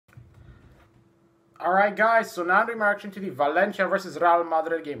Alright guys, so now we're reaction to the Valencia versus Real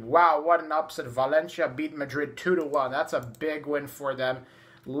Madrid game. Wow, what an upset. Valencia beat Madrid 2-1. That's a big win for them.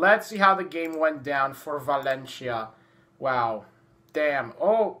 Let's see how the game went down for Valencia. Wow. Damn.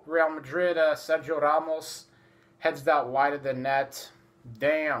 Oh, Real Madrid, Sergio Ramos heads that wide of the net.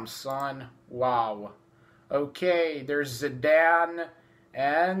 Damn, son. Wow. Okay, there's Zidane.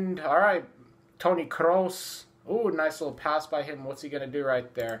 And, alright, Toni Kroos. Ooh, nice little pass by him. What's he going to do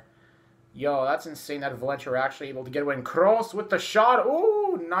right there? Yo, that's insane that Valencia were actually able to get a win. Kroos with the shot.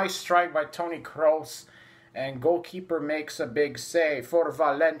 Ooh, nice strike by Toni Kroos. And goalkeeper makes a big save for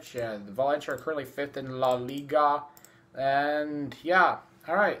Valencia. Valencia are currently 5th in La Liga. And, yeah.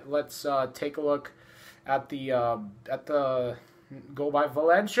 Alright, let's take a look at the goal by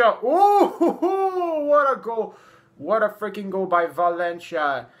Valencia. Ooh, what a goal. What a freaking goal by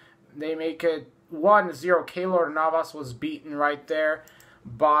Valencia. They make it 1-0. Keylor Navas was beaten right there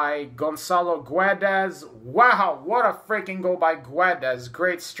by Gonzalo Guedes. Wow, what a freaking goal by Guedes.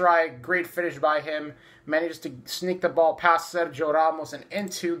 Great strike, great finish by him. Managed to sneak the ball past Sergio Ramos and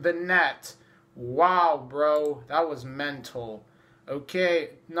into the net. Wow, bro, that was mental.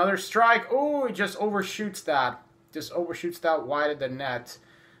 Okay, another strike. Ooh, he just overshoots that. Just overshoots that wide of the net.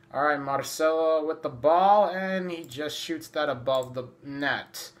 Alright, Marcelo with the ball, and he just shoots that above the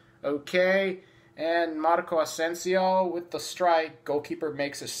net. Okay, and Marco Asensio with the strike. Goalkeeper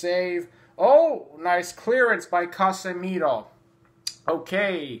makes a save. Oh, nice clearance by Casemiro.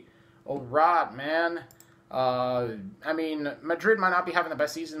 Okay. Alright, man. I mean, Madrid might not be having the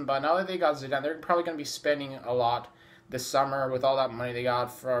best season, but now that they got Zidane, they're probably going to be spending a lot this summer with all that money they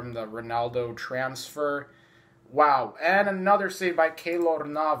got from the Ronaldo transfer. Wow. And another save by Keylor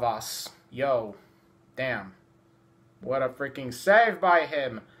Navas. Yo. Damn. What a freaking save by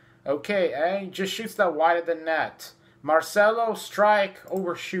him. Okay, and he just shoots that wide of the net. Marcelo, strike,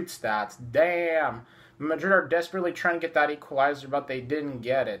 overshoots that. Damn. Madrid are desperately trying to get that equalizer, but they didn't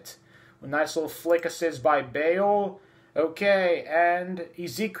get it. A nice little flick assist by Bale. Okay, and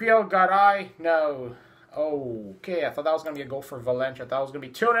Ezequiel Garay. No. Oh, okay, I thought that was going to be a goal for Valencia. I thought it was going to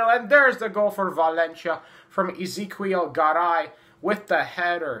be 2-0, and there's the goal for Valencia from Ezequiel Garay with the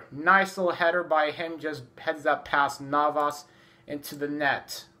header. Nice little header by him, just heads that past Navas into the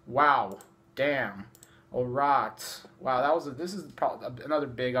net. Wow. Damn. Alright. Wow, this is probably another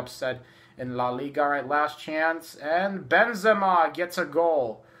big upset in La Liga. Alright, last chance. And Benzema gets a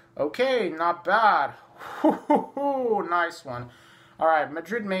goal. Okay, not bad. Nice one. Alright,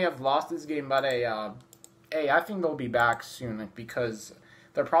 Madrid may have lost this game, but hey, I think they'll be back soon because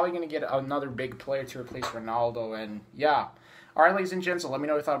they're probably going to get another big player to replace Ronaldo. And yeah. Alright, ladies and gents, so let me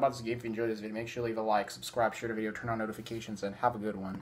know what you thought about this game. If you enjoyed this video, make sure to leave a like, subscribe, share the video, turn on notifications, and have a good one.